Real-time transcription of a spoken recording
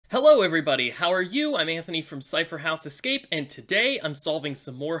Hello everybody, how are you? I'm Anthony from Cypher House Escape, and today I'm solving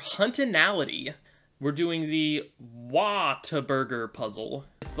some more Huntinality. We're doing the Whataburger puzzle.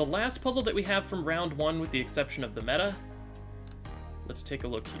 It's the last puzzle that we have from round 1 with the exception of the meta. Let's take a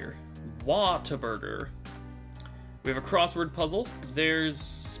look here. Whataburger. We have a crossword puzzle. There's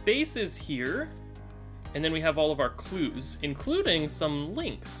spaces here, and then we have all of our clues, including some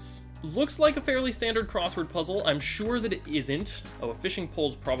links. Looks like a fairly standard crossword puzzle. I'm sure that it isn't. Oh, a fishing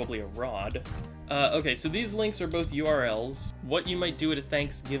pole's probably a rod. Okay, so these links are both URLs. What you might do at a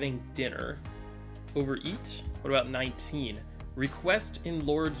Thanksgiving dinner. Overeat? What about 19? Request in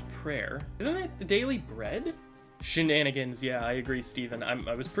Lord's Prayer. Isn't it daily bread? Shenanigans, yeah, I agree, Steven.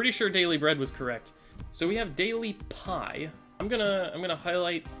 I was pretty sure daily bread was correct. So we have daily pie. I'm gonna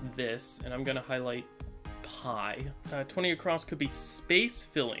highlight this, and I'm gonna highlight pie. 20 across could be space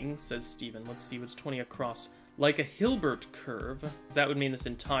filling, says Steven. Let's see, what's 20 across? Like a Hilbert curve. That would mean this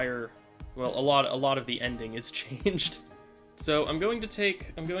entire, well, a lot of the ending is changed. So I'm going to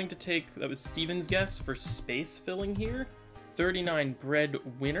take, that was Steven's guess for space filling here. 39 bread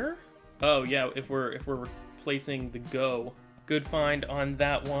winner. Oh yeah, if we're replacing the go. Good find on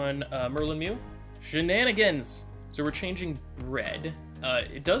that one. Merlin Mew. Shenanigans. So we're changing bread.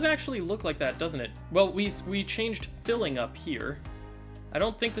 It does actually look like that, doesn't it? Well, we changed filling up here. I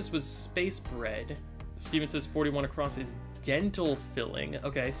don't think this was space bread. Steven says 41 across is dental filling.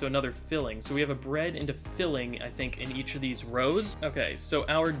 Okay, so another filling. So we have a bread into filling, I think, in each of these rows. Okay, so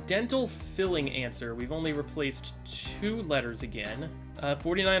our dental filling answer, we've only replaced 2 letters again.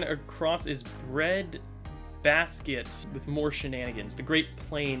 49 across is bread basket with more shenanigans. The Great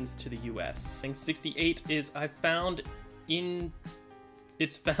Plains to the US. I think 68 is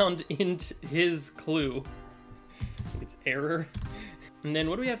it's found in his clue. It's error. And then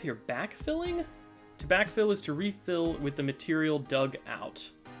what do we have here? Backfilling? To backfill is to refill with the material dug out.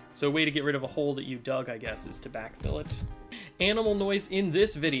 So a way to get rid of a hole that you dug, I guess, is to backfill it. Animal noise in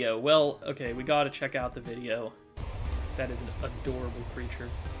this video. Well, okay, we gotta check out the video. That is an adorable creature.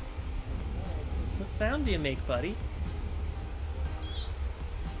 What sound do you make, buddy?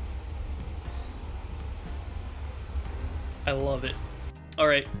 I love it.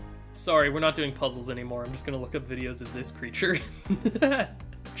 Alright, sorry, we're not doing puzzles anymore. I'm just gonna look up videos of this creature.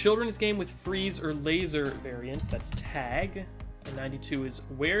 Children's game with freeze or laser variants, that's tag. And 92 is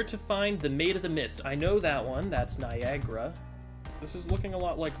where to find the Maid of the Mist. I know that one, that's Niagara. This is looking a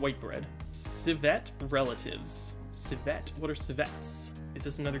lot like white bread. Civet relatives. Civet, what are civets? Is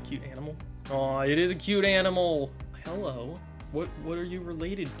this another cute animal? Aw, it is a cute animal. Hello, what are you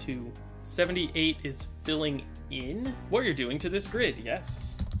related to? 78 is filling in. What you're doing to this grid,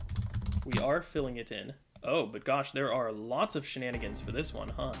 yes. We are filling it in. Oh, but gosh, there are lots of shenanigans for this one,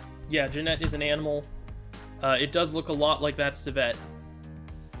 huh? Yeah, Jeanette is an animal. It does look a lot like that civet.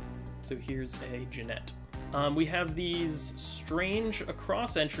 So here's a Jeanette. We have these strange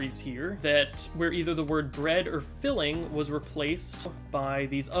across entries here where either the word bread or filling was replaced by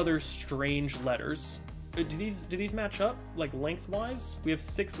these other strange letters. Do these match up, like, lengthwise? We have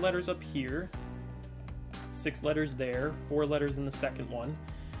 6 letters up here, 6 letters there, 4 letters in the second one.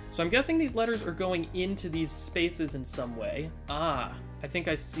 So I'm guessing these letters are going into these spaces in some way. Ah, I think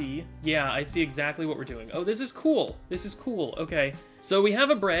I see. Yeah, I see exactly what we're doing. Oh, this is cool. This is cool. Okay, so we have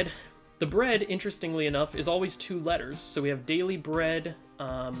a bread. The bread, interestingly enough, is always 2 letters. So we have daily bread,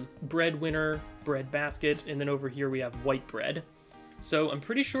 bread winner, bread basket, and then over here we have white bread. So I'm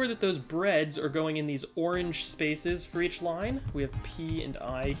pretty sure that those breads are going in these orange spaces for each line. We have P and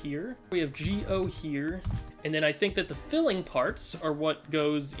I here. We have G-O here. And then I think that the filling parts are what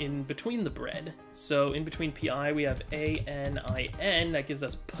goes in between the bread. So in between P-I, we have A-N-I-N. That gives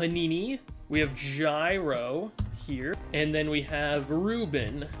us panini. We have gyro here. And then we have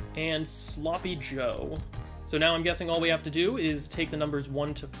Reuben and Sloppy Joe. So now I'm guessing all we have to do is take the numbers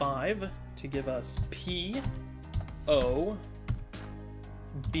 1 to 5 to give us P-O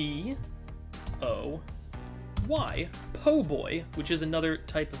B-O-Y. Po' boy, which is another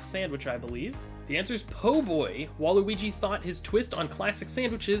type of sandwich, I believe. The answer is po' boy. Waluigi thought his twist on classic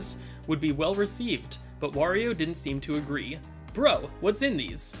sandwiches would be well received, but Wario didn't seem to agree. Bro, what's in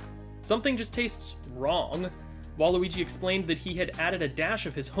these? Something just tastes wrong. Waluigi explained that he had added a dash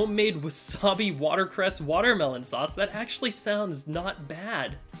of his homemade wasabi watercress watermelon sauce. That actually sounds not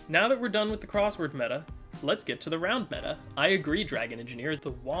bad. Now that we're done with the crossword meta, let's get to the round meta. I agree, Dragon Engineer,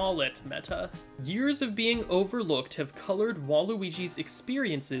 the wallet meta. Years of being overlooked have colored Waluigi's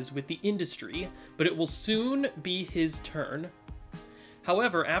experiences with the industry, but it will soon be his turn.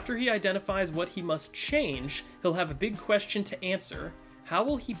 However, after he identifies what he must change, he'll have a big question to answer. How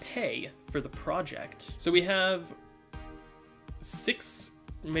will he pay for the project? So we have 6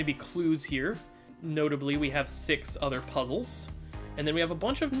 maybe clues here. Notably, we have 6 other puzzles. And then we have a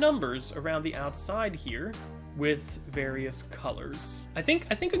bunch of numbers around the outside here with various colors. I think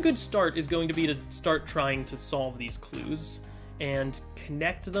a good start is going to be to start trying to solve these clues and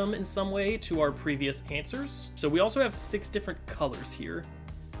connect them in some way to our previous answers. So we also have 6 different colors here.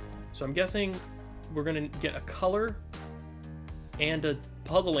 So I'm guessing we're gonna get a color and a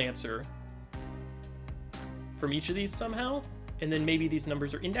puzzle answer from each of these somehow. And then maybe these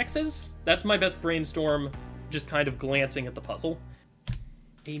numbers are indexes? That's my best brainstorm, just kind of glancing at the puzzle.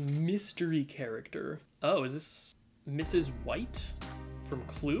 A mystery character. Oh, is this Mrs. White from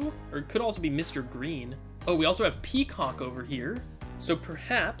Clue? Or it could also be Mr. Green. Oh, we also have Peacock over here. So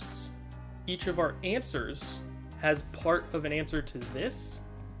perhaps each of our answers has part of an answer to this,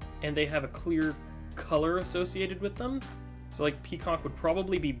 and they have a clear color associated with them. So like Peacock would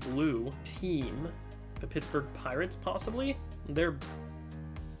probably be blue. Team, the Pittsburgh Pirates possibly? They're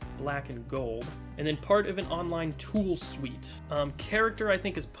black and gold. And then part of an online tool suite. Character I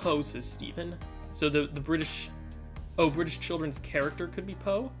think is Poe, says Steven. So the British children's character could be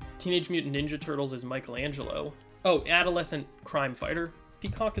Poe. Teenage Mutant Ninja Turtles is Michelangelo. Oh, adolescent crime fighter.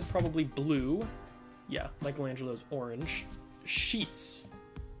 Peacock is probably blue. Yeah, Michelangelo's orange. Sheets.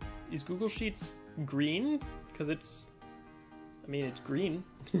 Is Google Sheets green? Because it's green.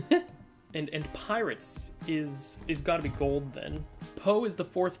 And Pirates is gotta be gold then. Poe is the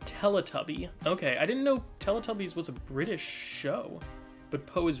 4th Teletubby. Okay, I didn't know Teletubbies was a British show, but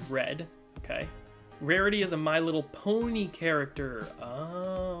Poe is red. Okay. Rarity is a My Little Pony character.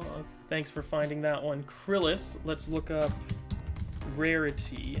 Oh, thanks for finding that one. Krillus, let's look up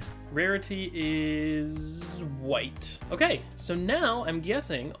Rarity. Rarity is white. Okay, so now I'm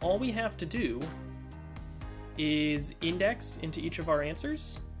guessing all we have to do is index into each of our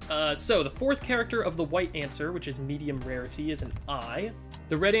answers. So the 4th character of the white answer, which is medium rarity, is an I.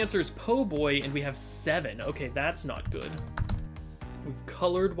 The red answer is Po' Boy, and we have 7. Okay, that's not good. We've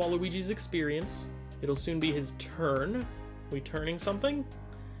colored Waluigi's experience. It'll soon be his turn. We turning something?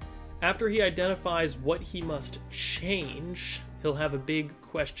 After he identifies what he must change, he'll have a big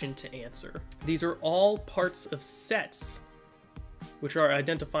question to answer. These are all parts of sets, which are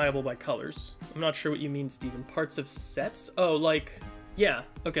identifiable by colors. I'm not sure what you mean, Steven. Parts of sets? Oh, like... Yeah,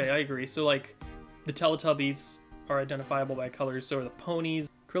 okay, I agree. So, like, the Teletubbies are identifiable by colors, so are the ponies.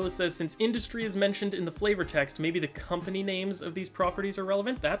 Krillus says, since industry is mentioned in the flavor text, maybe the company names of these properties are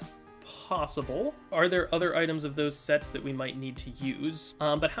relevant? That's possible. Are there other items of those sets that we might need to use?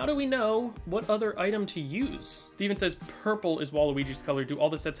 But how do we know what other item to use? Steven says, purple is Waluigi's color. Do all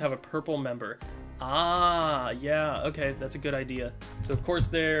the sets have a purple member? Ah, yeah, okay, that's a good idea. So, of course,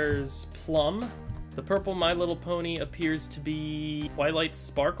 there's Plum. The purple My Little Pony appears to be Twilight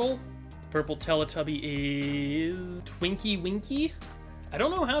Sparkle. The purple Teletubby is Twinkie Winky. I don't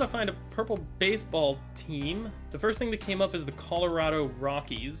know how to find a purple baseball team. The first thing that came up is the Colorado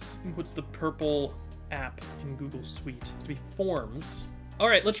Rockies. What's the purple app in Google Suite? It's to be Forms. All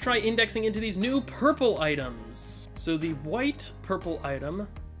right, let's try indexing into these new purple items. So the white purple item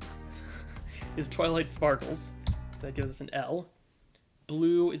is Twilight Sparkles. That gives us an L.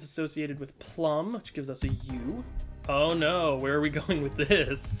 Blue is associated with plum, which gives us a U. Oh no, where are we going with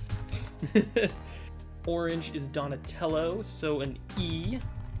this? Orange is Donatello, so an E.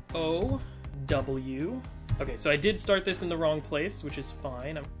 O, W. Okay, so I did start this in the wrong place, which is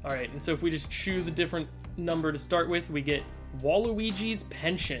fine. All right, and so if we just choose a different number to start with, we get Waluigi's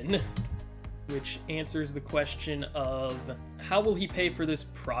pension, which answers the question of how will he pay for this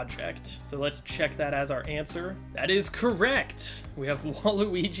project? So let's check that as our answer. That is correct. We have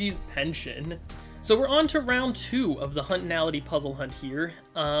Waluigi's pension. So we're on to round 2 of the Huntinality Puzzle Hunt here.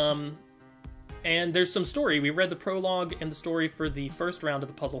 And there's some story. We read the prologue and the story for the first round of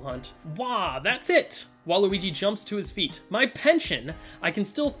the puzzle hunt. Wah, that's it! Waluigi jumps to his feet. My pension! I can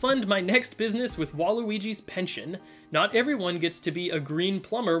still fund my next business with Waluigi's pension. Not everyone gets to be a green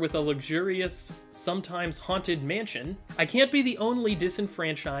plumber with a luxurious, sometimes haunted mansion. I can't be the only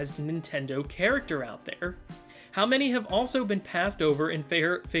disenfranchised Nintendo character out there. How many have also been passed over in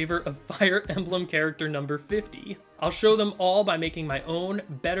favor of Fire Emblem character number 50? I'll show them all by making my own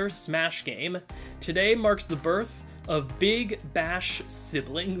better Smash game. Today marks the birth of Big Bash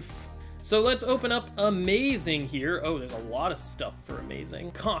siblings. So let's open up Amazing here. Oh, there's a lot of stuff for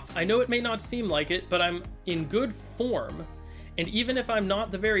Amazing. Cough, I know it may not seem like it, but I'm in good form. And even if I'm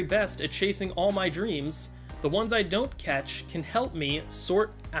not the very best at chasing all my dreams, the ones I don't catch can help me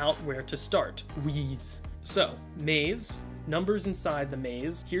sort out where to start. Wheeze. So, maze, numbers inside the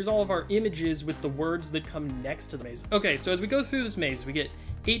maze. Here's all of our images with the words that come next to the maze. Okay, so as we go through this maze, we get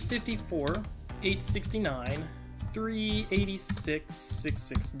 854, 869, 386,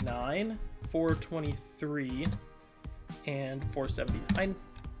 669, 423, and 479.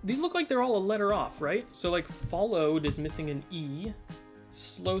 These look like they're all a letter off, right? So like followed is missing an E,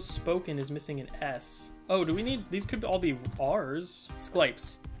 slow spoken is missing an S. Oh, do we need, these could all be R's.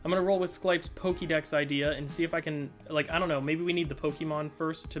 Sklypes. I'm gonna roll with Sklype's Pokédex idea and see if I can, like, I don't know, maybe we need the Pokemon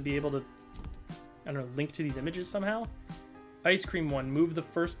first to be able to, I don't know, link to these images somehow? Ice Cream 1, move the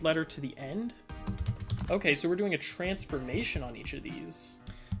first letter to the end. Okay, so we're doing a transformation on each of these.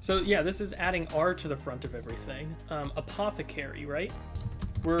 So yeah, this is adding R to the front of everything. Apothecary, right?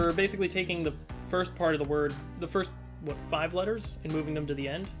 We're basically taking the first part of the word, the first, what, 5 letters, and moving them to the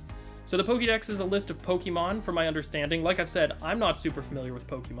end. So the Pokédex is a list of Pokemon, from my understanding. Like I've said, I'm not super familiar with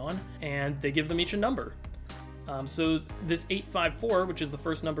Pokemon, and they give them each a number. So this 854, which is the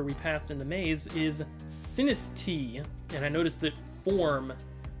first number we passed in the maze, is Sinistea. And I noticed that form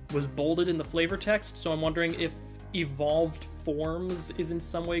was bolded in the flavor text, so I'm wondering if evolved forms is in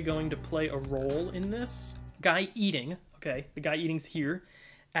some way going to play a role in this. Guy eating. Okay, the guy eating's here.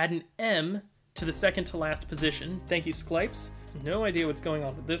 Add an M to the second to last position. Thank you, Sklypes. No idea what's going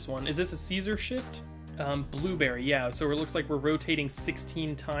on with this one. Is this a Caesar shift? Blueberry, yeah. So it looks like we're rotating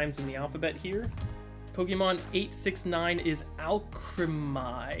 16 times in the alphabet here. Pokemon 869 is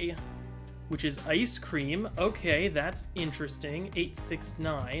Alcremie, which is ice cream. Okay, that's interesting.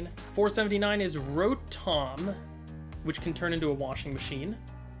 869. 479 is Rotom, which can turn into a washing machine.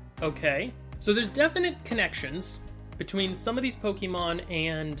 Okay. So there's definite connections between some of these Pokemon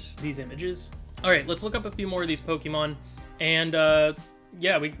and these images. All right, let's look up a few more of these Pokemon. And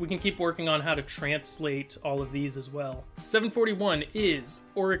yeah, we can keep working on how to translate all of these as well. 741 is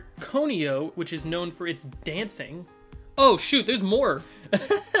Oriconio, which is known for its dancing. Oh shoot, there's more.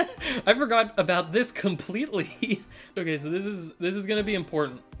 I forgot about this completely. Okay, so this is gonna be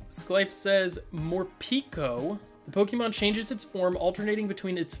important. Sklype says Morpeko. The Pokemon changes its form, alternating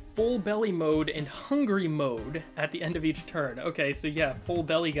between its full belly mode and hungry mode at the end of each turn. Okay, so yeah, full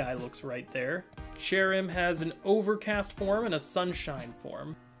belly guy looks right there. Cherim has an overcast form and a sunshine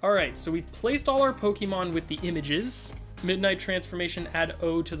form. Alright, so we've placed all our Pokemon with the images. Midnight transformation, add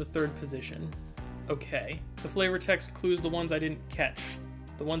O to the third position. Okay. The flavor text clues the ones I didn't catch.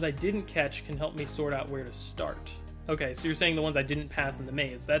 The ones I didn't catch can help me sort out where to start. Okay, so you're saying the ones I didn't pass in the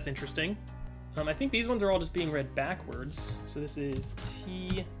maze. That's interesting. I think these ones are all just being read backwards. So this is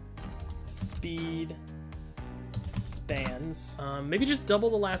T, speed, spans. Maybe just double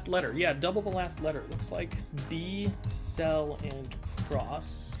the last letter. Yeah, double the last letter. Looks like B, cell, and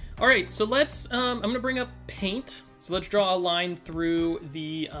cross. All right, so let's, I'm gonna bring up paint. So let's draw a line through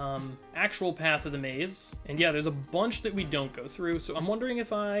the actual path of the maze. And yeah, there's a bunch that we don't go through. So I'm wondering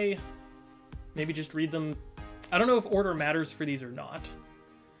if I maybe just read them. I don't know if order matters for these or not.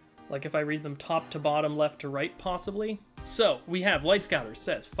 Like if I read them top to bottom, left to right, possibly. So we have Light Scouter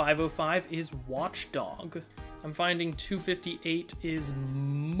says 505 is Watchdog. I'm finding 258 is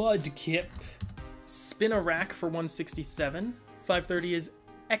Mudkip. Spinarak for 167. 530 is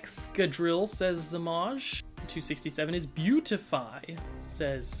Excadrill, says Zamaj. 267 is Beautify,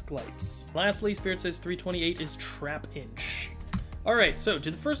 says Sklypes. Lastly, Spirit says 328 is Trap Inch. Alright, so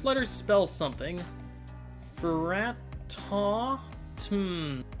do the first letters spell something? Frata.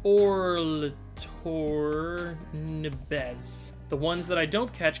 Orlitor Nebez. The ones that I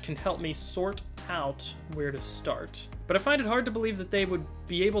don't catch can help me sort out where to start. But I find it hard to believe that they would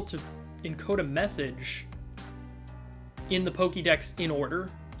be able to encode a message in the Pokédex in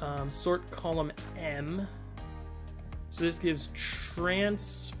order. Sort column M. So this gives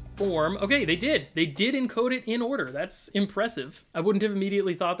transform. Okay, they did. They did encode it in order. That's impressive. I wouldn't have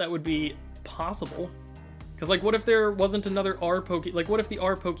immediately thought that would be possible. Because, like, what if there wasn't another R Pokemon? Like, what if the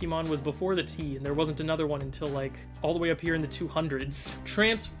R Pokemon was before the T and there wasn't another one until, like, all the way up here in the 200s?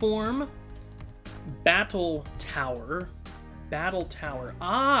 Transform. Battle Tower. Battle Tower.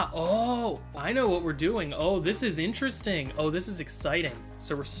 Ah, oh, I know what we're doing. Oh, this is interesting. Oh, this is exciting.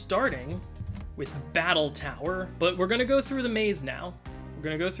 So we're starting with Battle Tower, but we're going to go through the maze now. We're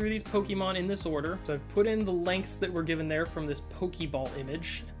going to go through these Pokemon in this order. So I've put in the lengths that were given there from this Pokeball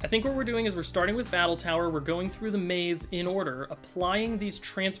image. I think what we're doing is we're starting with Battle Tower. We're going through the maze in order, applying these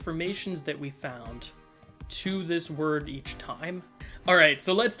transformations that we found to this word each time. All right,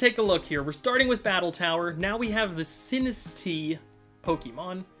 so let's take a look here. We're starting with Battle Tower. Now we have the Sinistea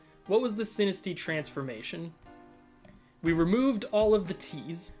Pokemon. What was the Sinistea transformation? We removed all of the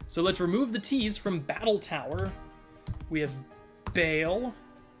T's. So let's remove the T's from Battle Tower. We have Bale,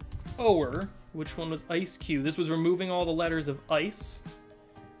 Ower, which one was Ice Q? This was removing all the letters of ice.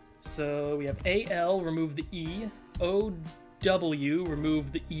 So we have AL, remove the E. OW,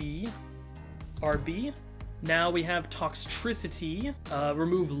 remove the E. RB, Now we have Toxtricity.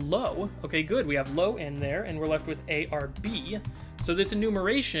 Remove low. Okay, good. We have low in there, and we're left with ARB. So this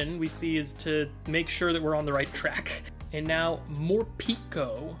enumeration we see is to make sure that we're on the right track. And now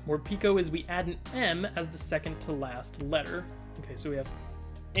Morpico. Morpico is we add an M as the second to last letter. Okay, so we have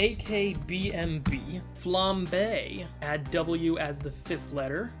AKBMB. Flambe. Add W as the fifth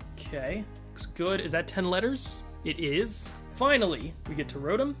letter. Okay, looks good. Is that 10 letters? It is. Finally, we get to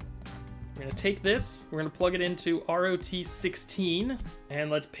Rotom. We're gonna take this, we're gonna plug it into ROT16,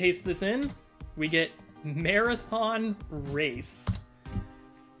 and let's paste this in. We get Marathon Race.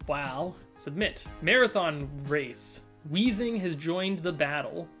 Wow. Submit. Marathon Race. Wheezing has joined the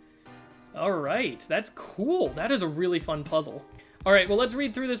battle. Alright, that's cool. That is a really fun puzzle. Alright, well, let's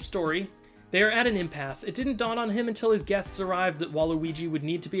read through this story. They are at an impasse. It didn't dawn on him until his guests arrived that Waluigi would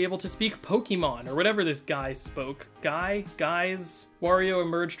need to be able to speak Pokemon, or whatever this guy spoke. Guys? Wario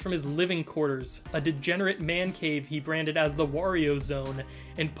emerged from his living quarters, a degenerate man cave he branded as the Wario Zone,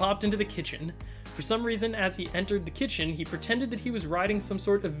 and popped into the kitchen. For some reason, as he entered the kitchen, he pretended that he was riding some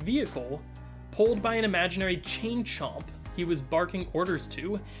sort of vehicle, pulled by an imaginary chain chomp he was barking orders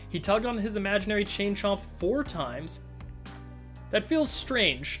to. He tugged on his imaginary chain chomp 4 times. That feels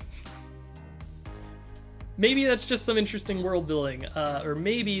strange. Maybe that's just some interesting world building, or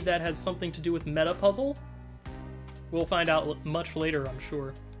maybe that has something to do with meta puzzle. We'll find out much later, I'm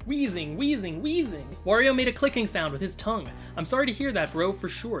sure. Wheezing, wheezing, wheezing. Wario made a clicking sound with his tongue. I'm sorry to hear that, bro, for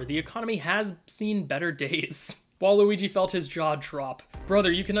sure. The economy has seen better days. Waluigi felt his jaw drop.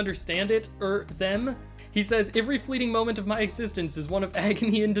 Brother, you can understand it, them? He says, every fleeting moment of my existence is one of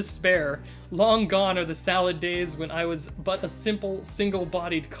agony and despair. Long gone are the salad days when I was but a simple,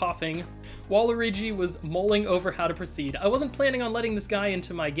 single-bodied coughing. Waluigi was mulling over how to proceed. I wasn't planning on letting this guy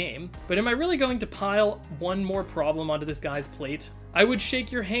into my game, but am I really going to pile one more problem onto this guy's plate? I would shake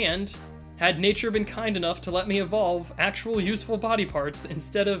your hand, had nature been kind enough to let me evolve actual useful body parts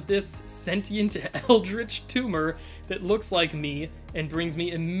instead of this sentient eldritch tumor that looks like me and brings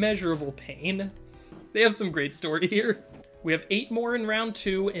me immeasurable pain. They have some great story here. We have 8 more in round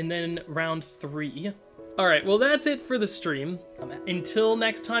 2 and then round 3. Alright, well that's it for the stream. Until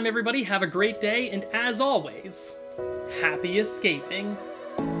next time, everybody, have a great day, and as always, happy escaping.